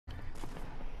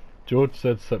George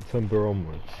said September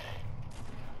onwards.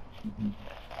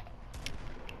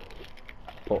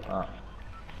 Fuck that.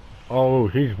 Oh,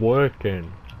 he's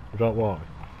working. Is that why?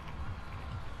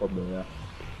 Probably, yeah.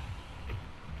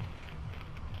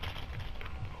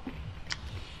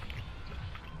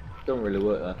 Don't really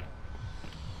work there.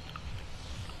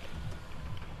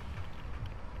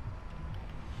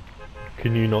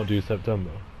 Can you not do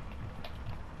September?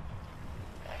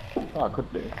 Oh, I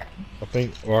could do. I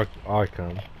think, or I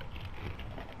can.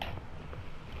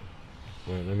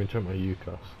 Wait, let me check my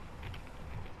UCAS.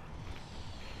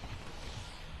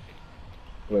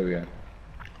 Where we go?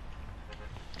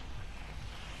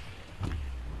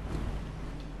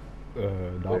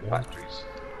 That one. Factories.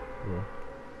 Yeah.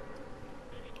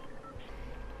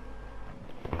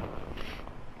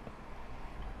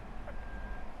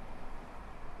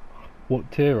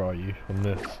 What tier are you on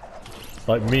this?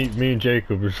 Like me and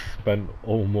Jacob have spent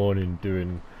all morning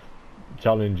doing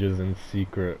challenges and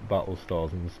secret battle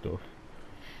stars and stuff.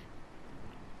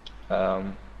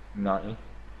 90.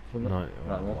 No,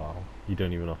 oh, wow, you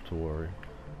don't even have to worry.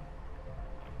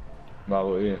 Well,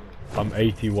 what are you? I'm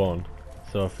 81,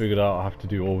 so I figured out I have to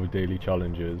do all the daily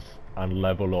challenges and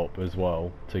level up as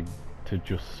well to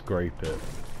just scrape it.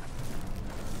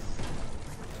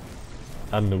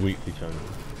 And the weekly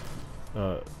challenges.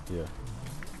 Yeah.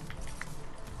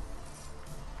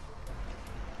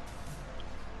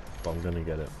 But I'm gonna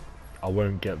get it. I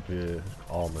won't get the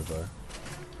armor though.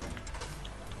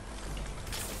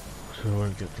 So I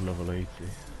won't get to level 80.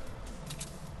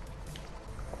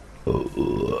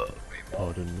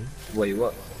 Pardon me. Wait,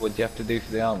 what? What do you have to do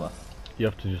for the armor? You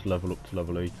have to just level up to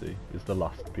level 80. It's the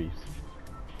last piece.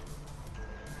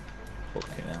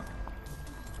 Fucking hell.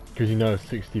 Because you know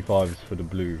 65 is for the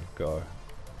blue guy.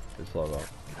 It's like that.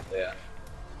 Yeah.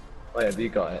 Wait, have you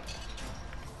got it?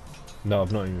 No, I'm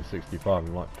not even 65,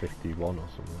 I'm like 51 or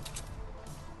something.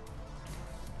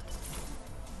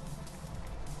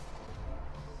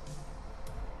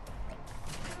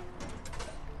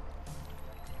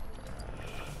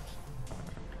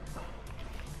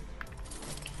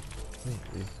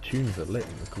 These tunes are lit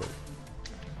in the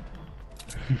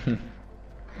club.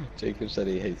 Jacob said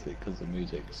he hates it because the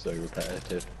music's so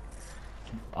repetitive.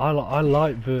 I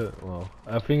like the, well,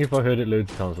 I think if I heard it loads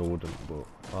of times I wouldn't, but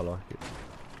I like it.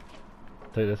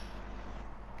 Take this.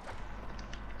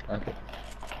 Okay.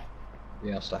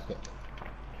 Yeah, I'll stack it.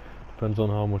 Depends on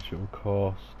how much it will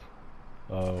cost.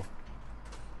 Oh.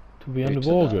 Till the end of Weeks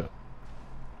and August.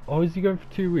 Oh, is he going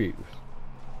for 2 weeks?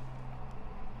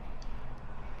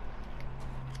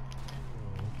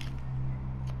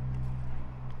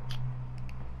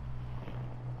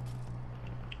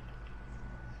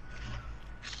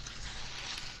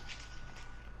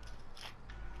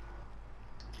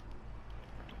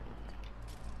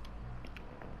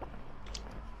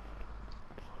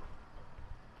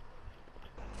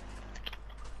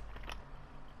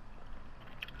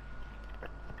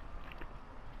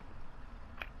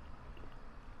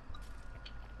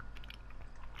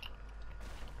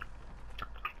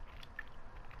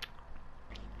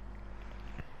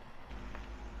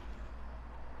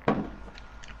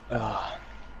 Ah.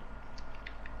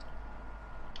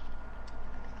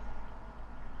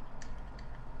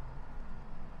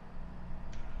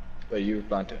 But you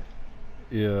replying to it?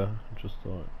 Yeah, just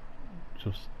like,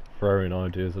 just throwing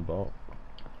ideas about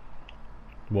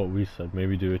what we said.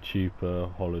 Maybe do a cheaper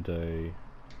holiday,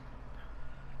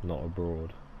 not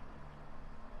abroad.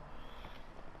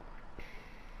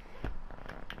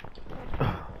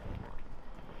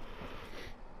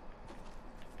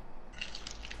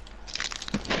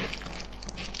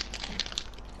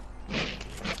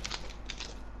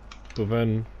 But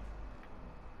then,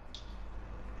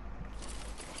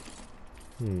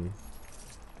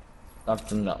 I've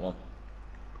done that one.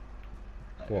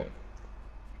 what?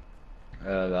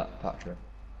 That factory.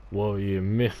 Well, you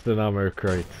missed an ammo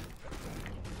crate.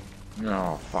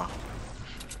 No, fuck.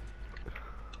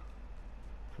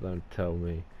 So don't tell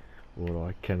me what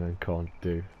I can and can't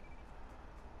do.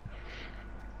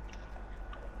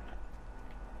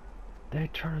 They're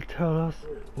trying to tell us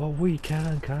what we can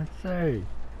and can't say.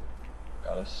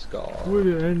 Got a scar. We're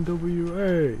the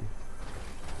NWA.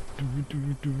 Fuck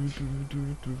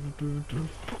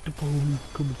the police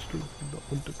coming straight from the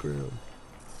underground.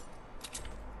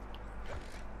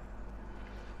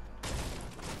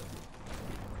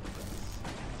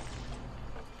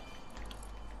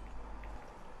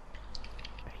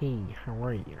 Hey, how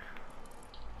are you?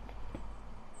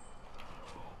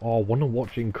 Oh, I wanna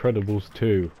watch Incredibles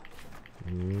 2.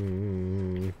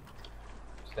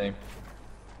 Same.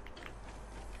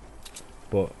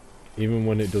 But even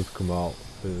when it does come out,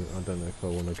 I don't know if I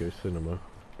want to go cinema.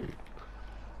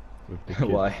 with the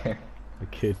kids. Why? The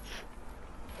kids.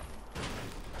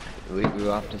 We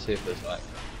will have to see if there's like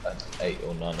an 8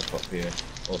 or 9 o'clock here,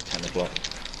 or 10 o'clock.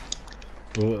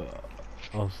 Well,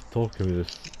 I was talking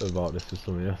about this with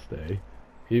someone yesterday.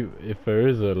 If there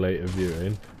is a later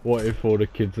viewing, what if all the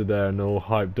kids are there and they're all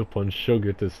hyped up on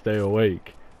sugar to stay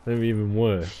awake? That'd be even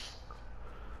worse.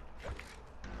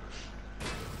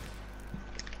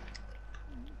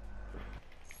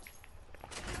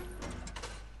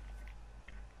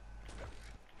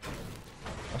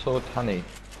 I saw Tanny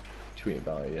tweet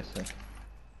about it yesterday.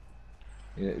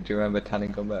 Yeah, do you remember Tanny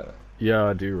Gambetta? Yeah,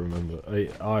 I do remember.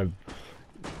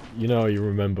 You know, you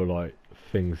remember like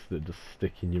things that just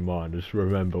stick in your mind. Just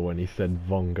remember when he said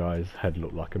Von Guy's head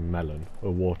looked like a melon, a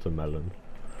watermelon.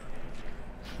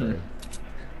 So,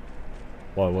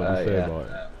 why? What did you say Yeah. about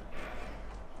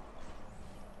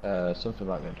it? Something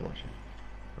about going to watch it.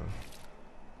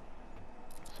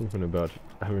 Something about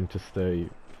having to stay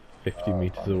 50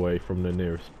 meters away from the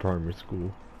nearest primary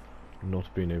school, and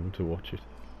not being able to watch it.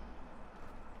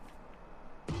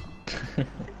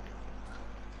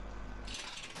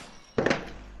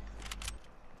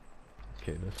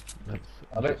 Okay, let's.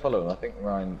 I don't follow him. I think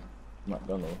Ryan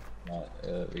McDonald might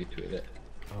retweet it.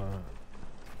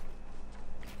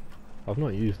 I've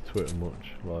not used Twitter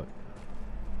much, like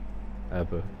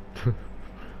ever.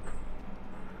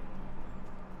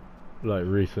 Like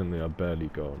recently, I barely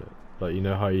go on it. Like, you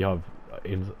know how you have,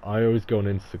 I always go on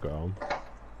Instagram,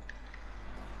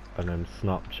 and then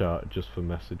Snapchat just for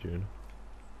messaging.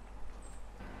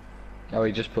 Oh,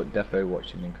 he just put Defo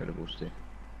watching Incredibles 2.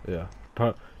 Yeah.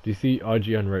 Do you see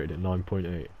IGN rated it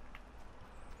 9.8?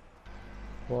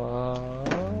 What?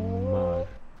 Man.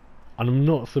 And I'm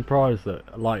not surprised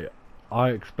that, like, I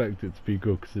expect it to be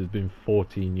good because it's been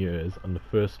 14 years, and the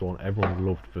first one, everyone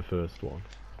loved the first one.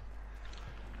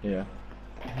 Yeah.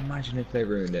 Imagine if they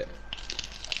ruined it.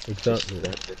 Exactly. The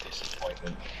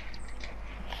disappointment.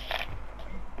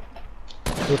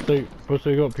 Plus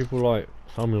they got people like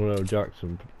Samuel L.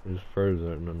 Jackson who's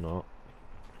Frozen and that.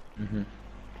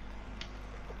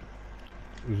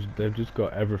 They've just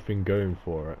got everything going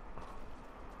for it.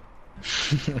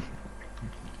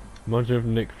 Imagine if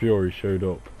Nick Fury showed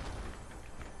up.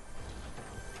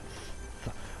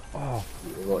 Oh,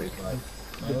 What he's like,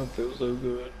 oh, it feels so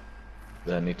good.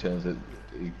 Then he turns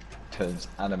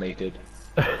animated.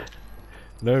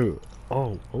 no.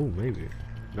 Oh, maybe.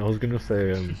 I was gonna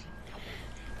say,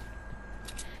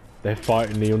 they're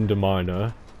fighting the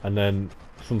Underminer, and then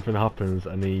something happens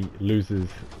and he loses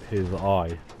his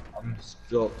eye. I'm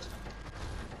stopped.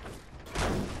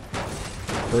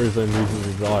 Frozen loses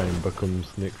his eye and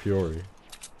becomes Nick Fury.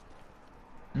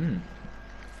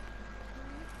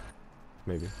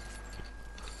 Maybe.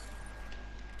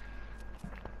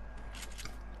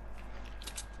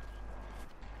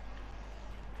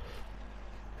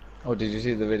 Oh, did you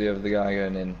see the video of the guy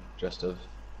going in dressed up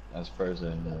as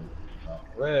Frozen?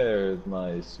 Where's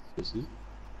my suit?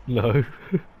 No.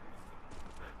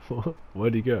 What?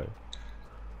 Where'd he go?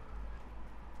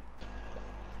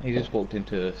 He just walked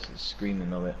into a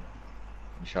screening of it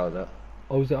and shouted that.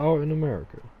 Oh, is it out in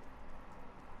America?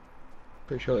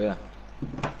 Pretty sure, yeah.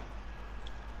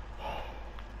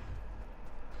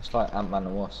 It's like Ant-Man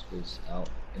and Wasp was out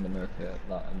in America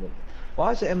like a month.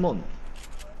 Why is it a month?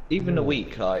 Even a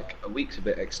week, like, a week's a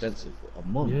bit extensive, but a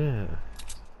month? Yeah.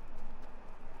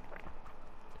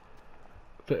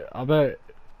 But I bet...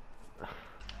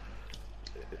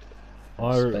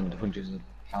 Spend hundreds of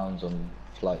pounds on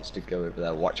flights to go over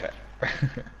there, watch it.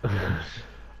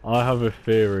 I have a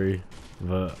theory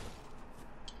that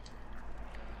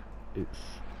it's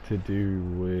to do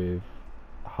with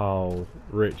how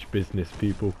rich business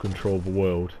people control the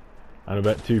world, and I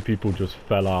bet two people just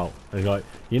fell out and like,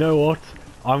 you know what,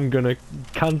 I'm gonna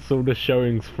cancel the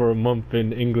showings for a month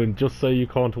in England just so you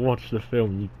can't watch the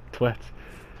film, you twat.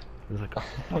 It's like, oh,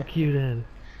 fuck you then,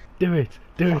 do it,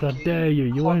 I dare you,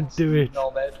 you won't do it.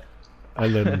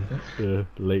 And then the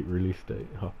late release date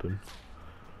happened.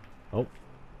 Oh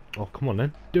come on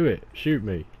then, do it, shoot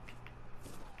me.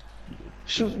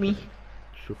 Shoot me.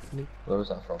 Sputnik. Where was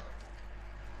that from?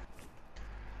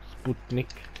 Sputnik.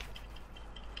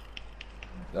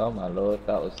 Oh my lord,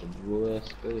 that was the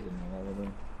worst building I've ever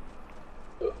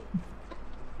done.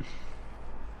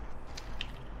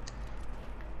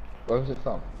 Where was it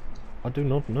from? I do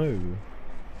not know.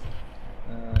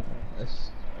 I'm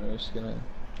just gonna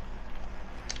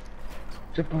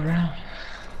jump around.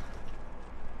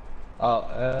 Oh,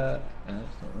 no,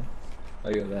 that's not right. Oh,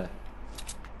 you're there.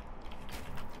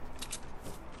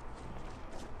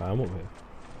 I'm up here.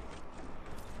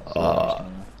 Oh,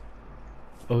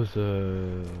 Oh, it's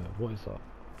what is that?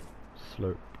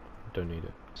 Slope. Don't need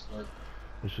it. Slope.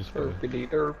 Let's just go.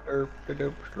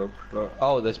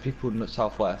 Oh, there's people in the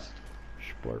southwest.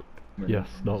 Splurp. Yes,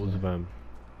 that was them.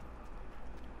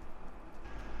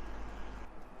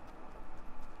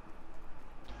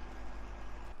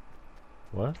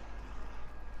 What?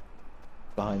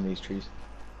 Behind these trees.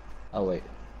 Oh wait.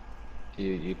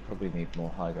 You probably need more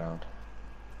high ground.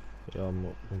 Yeah, I'm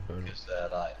not going. Because they're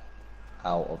like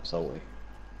out of Salty.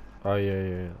 Oh yeah.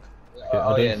 Okay,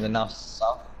 Oh yeah, and then now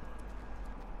south.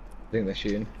 I think they're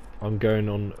shooting. I'm going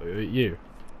on you.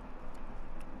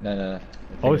 No.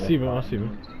 Oh, I see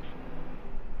them.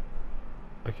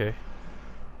 Okay.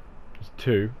 There's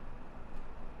two.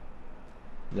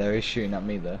 There is shooting at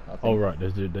me there. I think. Oh right,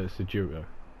 there's a duo.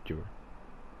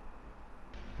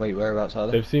 Wait, whereabouts are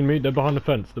they? They've seen me. They're behind the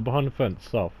fence.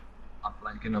 South. I'm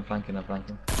flanking. Oh,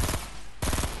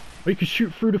 you can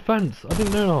shoot through the fence. I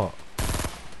didn't know that.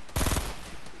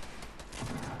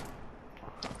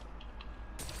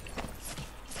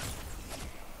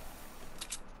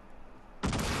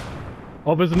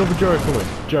 Oh, there's another Joe coming.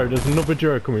 Joe, there's another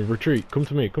Joe coming. Retreat. Come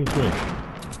to me.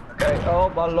 Okay.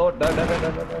 Oh my lord, no.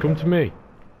 Come to me.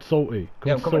 Salty.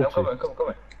 Yeah, I'm coming.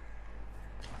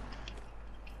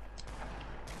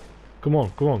 Come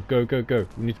on. Go.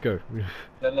 We need to go.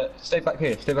 No, stay back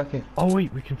here. Oh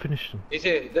wait, we can finish them. Is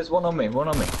it? There's one on me.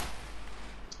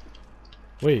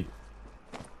 Wait.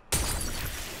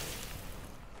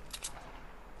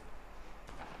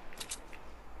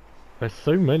 There's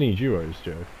so many duos,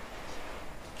 Joe.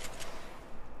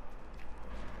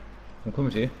 I'm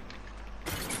coming to you.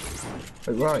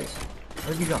 Wait, right.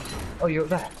 Where have you gone? Oh, you're up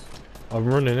there. I'm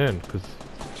running in because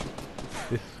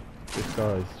this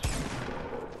guy's.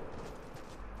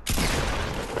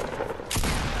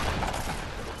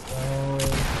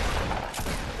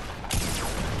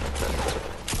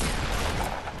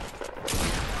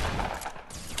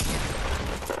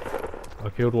 I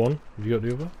killed one. Have you got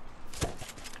the other?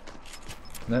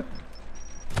 No.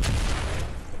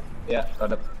 Yeah,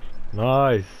 got it.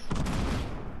 Nice.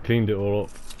 Cleaned it all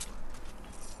up.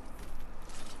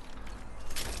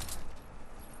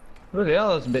 Bloody hell,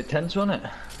 that was a bit tense, wasn't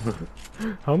it?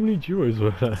 How many duos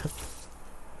were there?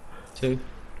 2.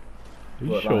 Are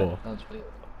you sure? Like, that's weird.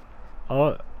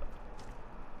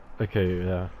 Okay,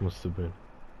 yeah, must have been.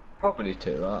 Probably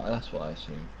 2, right? That's what I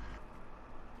assume.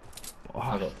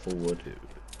 I got forward.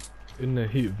 In the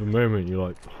heat of the moment, you're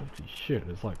like, holy shit,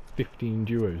 there's like 15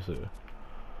 duos here.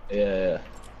 Yeah.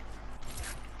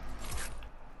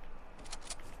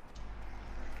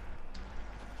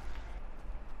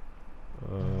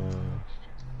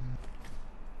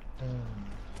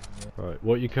 Right,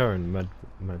 what are you carrying? Meds?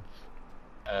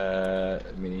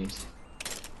 Minis.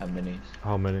 And minis.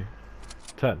 How many?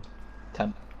 10?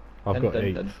 10. I've got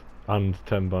 8. 10. And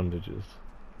 10 bandages.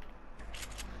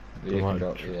 You can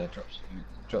drop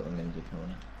them in if you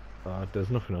want. There's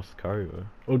nothing else to carry though.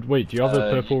 Oh wait, do you have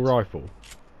a purple rifle?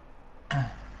 I've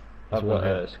got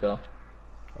a scar.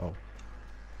 Oh.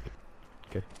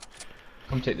 Okay.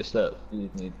 Come take the step. You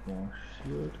need more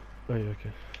shield. Oh yeah,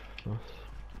 okay. Nice.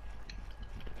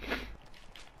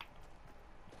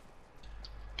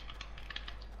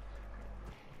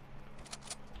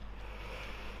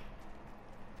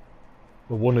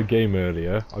 I won a game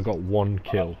earlier. I got 1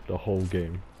 kill the whole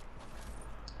game.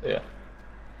 Yeah.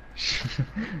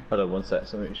 Hold on one sec,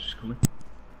 something's just coming.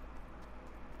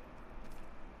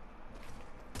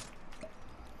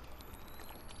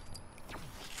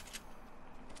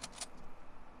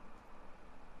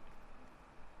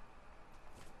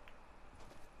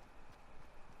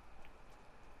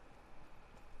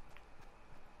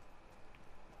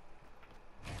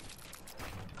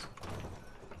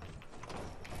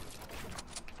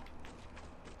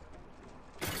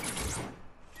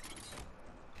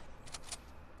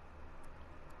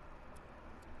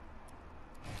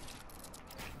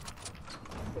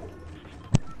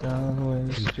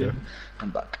 I'm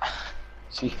back.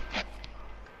 See.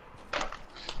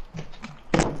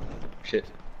 Shit.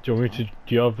 Do you want me to?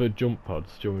 Do you have jump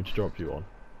pads? Do you want me to drop you one?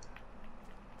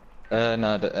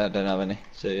 No, I don't have any.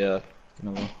 So yeah,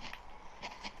 no more.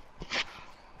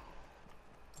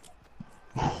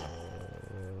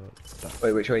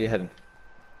 Wait, which way are you heading?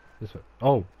 This way.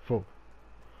 Oh, fuck.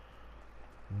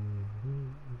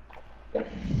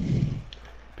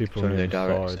 People on the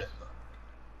inside.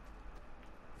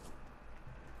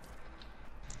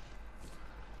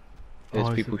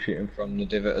 There's people shooting from the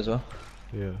divot as well.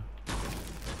 Yeah.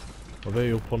 Are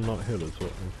they up on that hill as well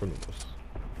in front of us?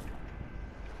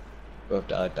 Both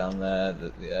died down there.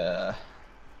 Yeah.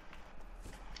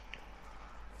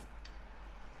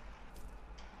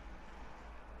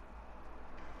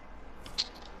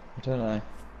 I don't know.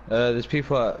 There's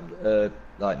people at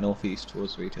like northeast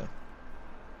towards retail.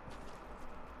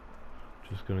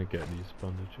 Just gonna get these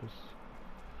bandages.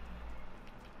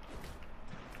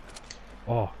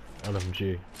 Oh,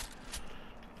 LMG.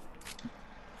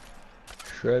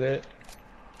 Shred it.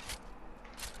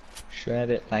 Shred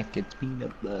it like it's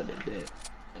peanut butter.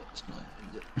 It's not,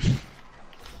 is it?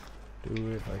 Do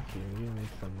it like you give me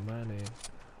some money.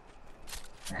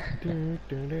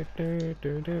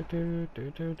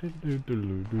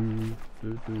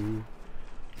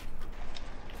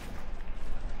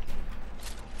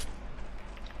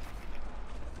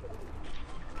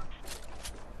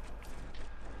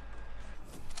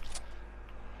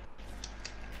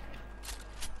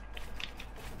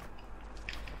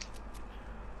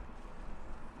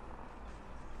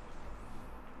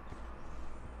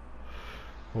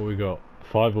 What we got?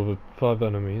 Five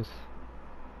enemies.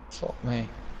 Fuck me.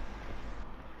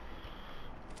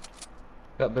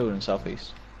 That building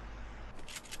southeast.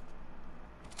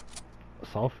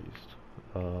 Southeast?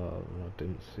 I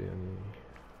didn't see any.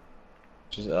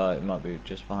 Just it might be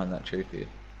just behind that tree for you.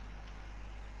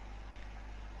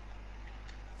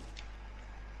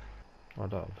 I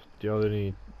don't have. Do you have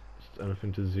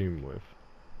anything to zoom with?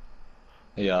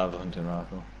 Yeah, I have a hunting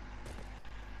rifle.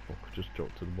 Or could just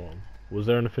drop to the bottom. Was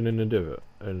there anything in the divot?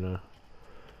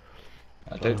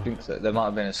 I don't think so. There might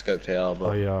have been a scoped AR, but...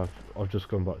 Oh yeah, I've just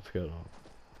gone back to get that.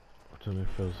 I don't know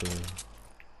if there's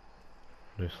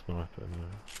no sniper in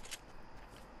there.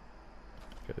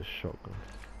 Get this shotgun.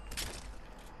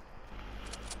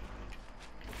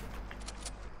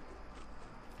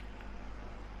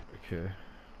 Okay.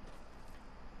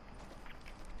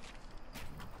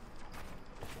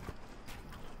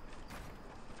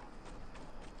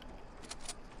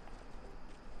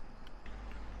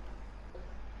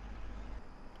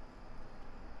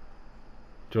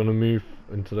 Do you want to move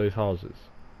into those houses?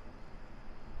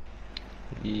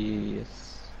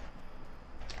 Yes.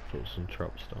 Put some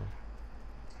traps down.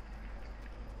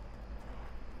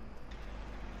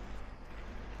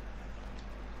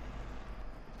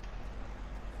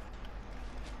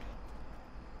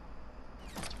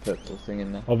 Purple thing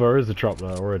in there. Oh, there is a trap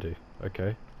there already.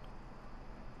 Okay.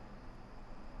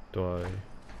 Do I...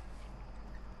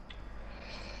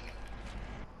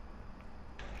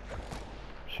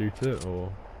 shoot it,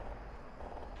 or...?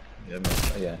 Yeah,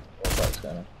 yeah. What's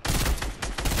going on?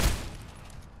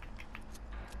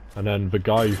 And then the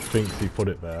guy who thinks he put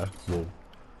it there will...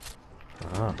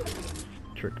 Ah.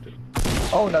 Tricked him.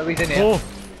 Oh no, he's in here.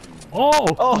 Oh!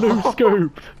 Oh! No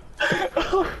scope!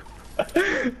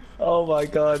 Oh my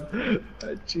god.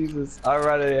 Jesus. I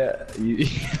ran it.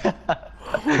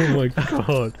 Oh my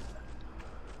god.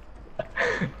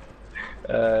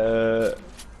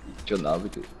 Do you want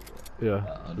that? Yeah,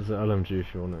 there's an LMG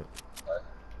if you want it.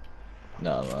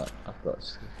 No, right. I've got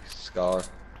Scar.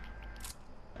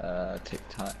 Tic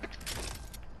Tac.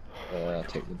 I'll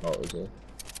take the bolt as well.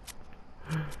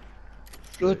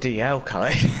 Bloody hell,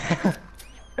 Kai.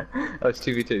 Oh, it's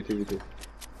 2v2, 2v2.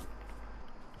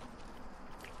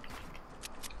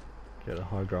 Get a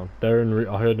high ground. They're in.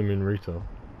 I heard them in retail,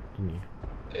 didn't you?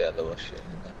 Yeah, there was shit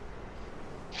in there.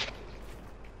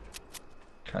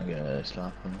 Try and get a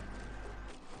snipe on it.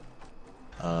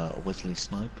 Wesley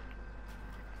snipe.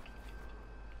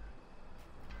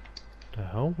 The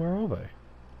hell? Where are they?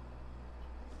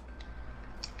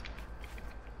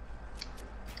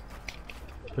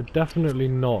 They're definitely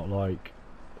not like.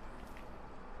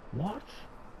 What?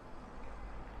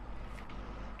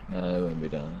 No, they won't be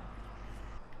down there.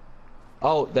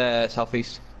 Oh, they're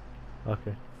southeast.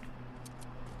 Okay.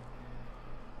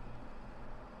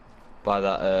 By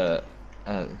that,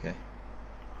 okay.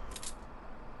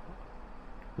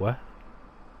 Where?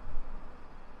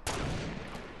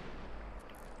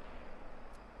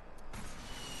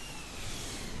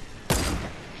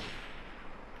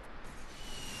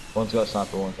 One's got a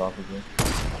sniper, one's RPG.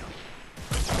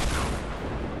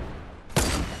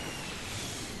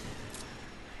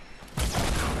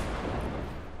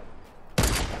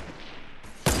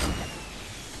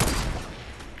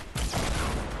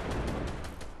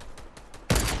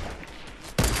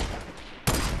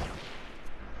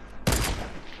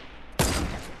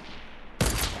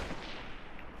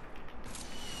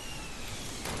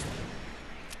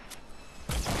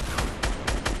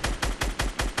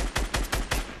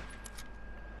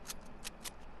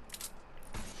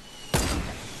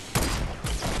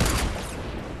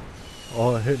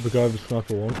 Oh, I hit the guy with the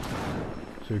sniper once,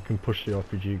 so we can push the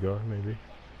RPG guy maybe.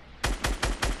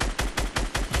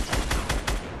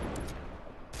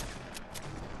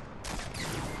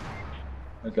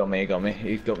 He got me, he got me.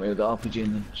 He got me with the RPG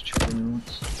and then just chucked me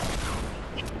once.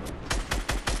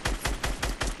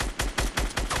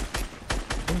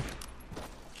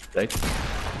 Right.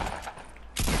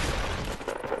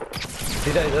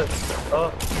 See that?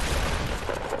 Oh.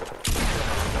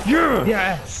 Yeah!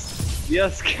 Yes!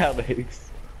 Yes,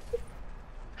 Calix!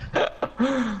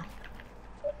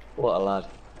 What a lad.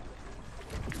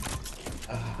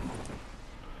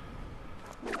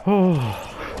 Oh.